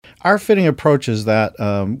Our fitting approach is that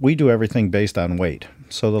we do everything based on weight.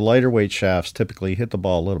 So the lighter weight shafts typically hit the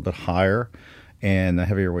ball a little bit higher, and the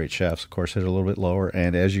heavier weight shafts, of course, hit a little bit lower.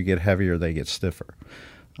 And as you get heavier, they get stiffer.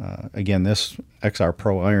 Again, this XR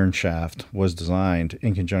Pro iron shaft was designed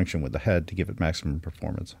in conjunction with the head to give it maximum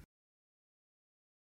performance.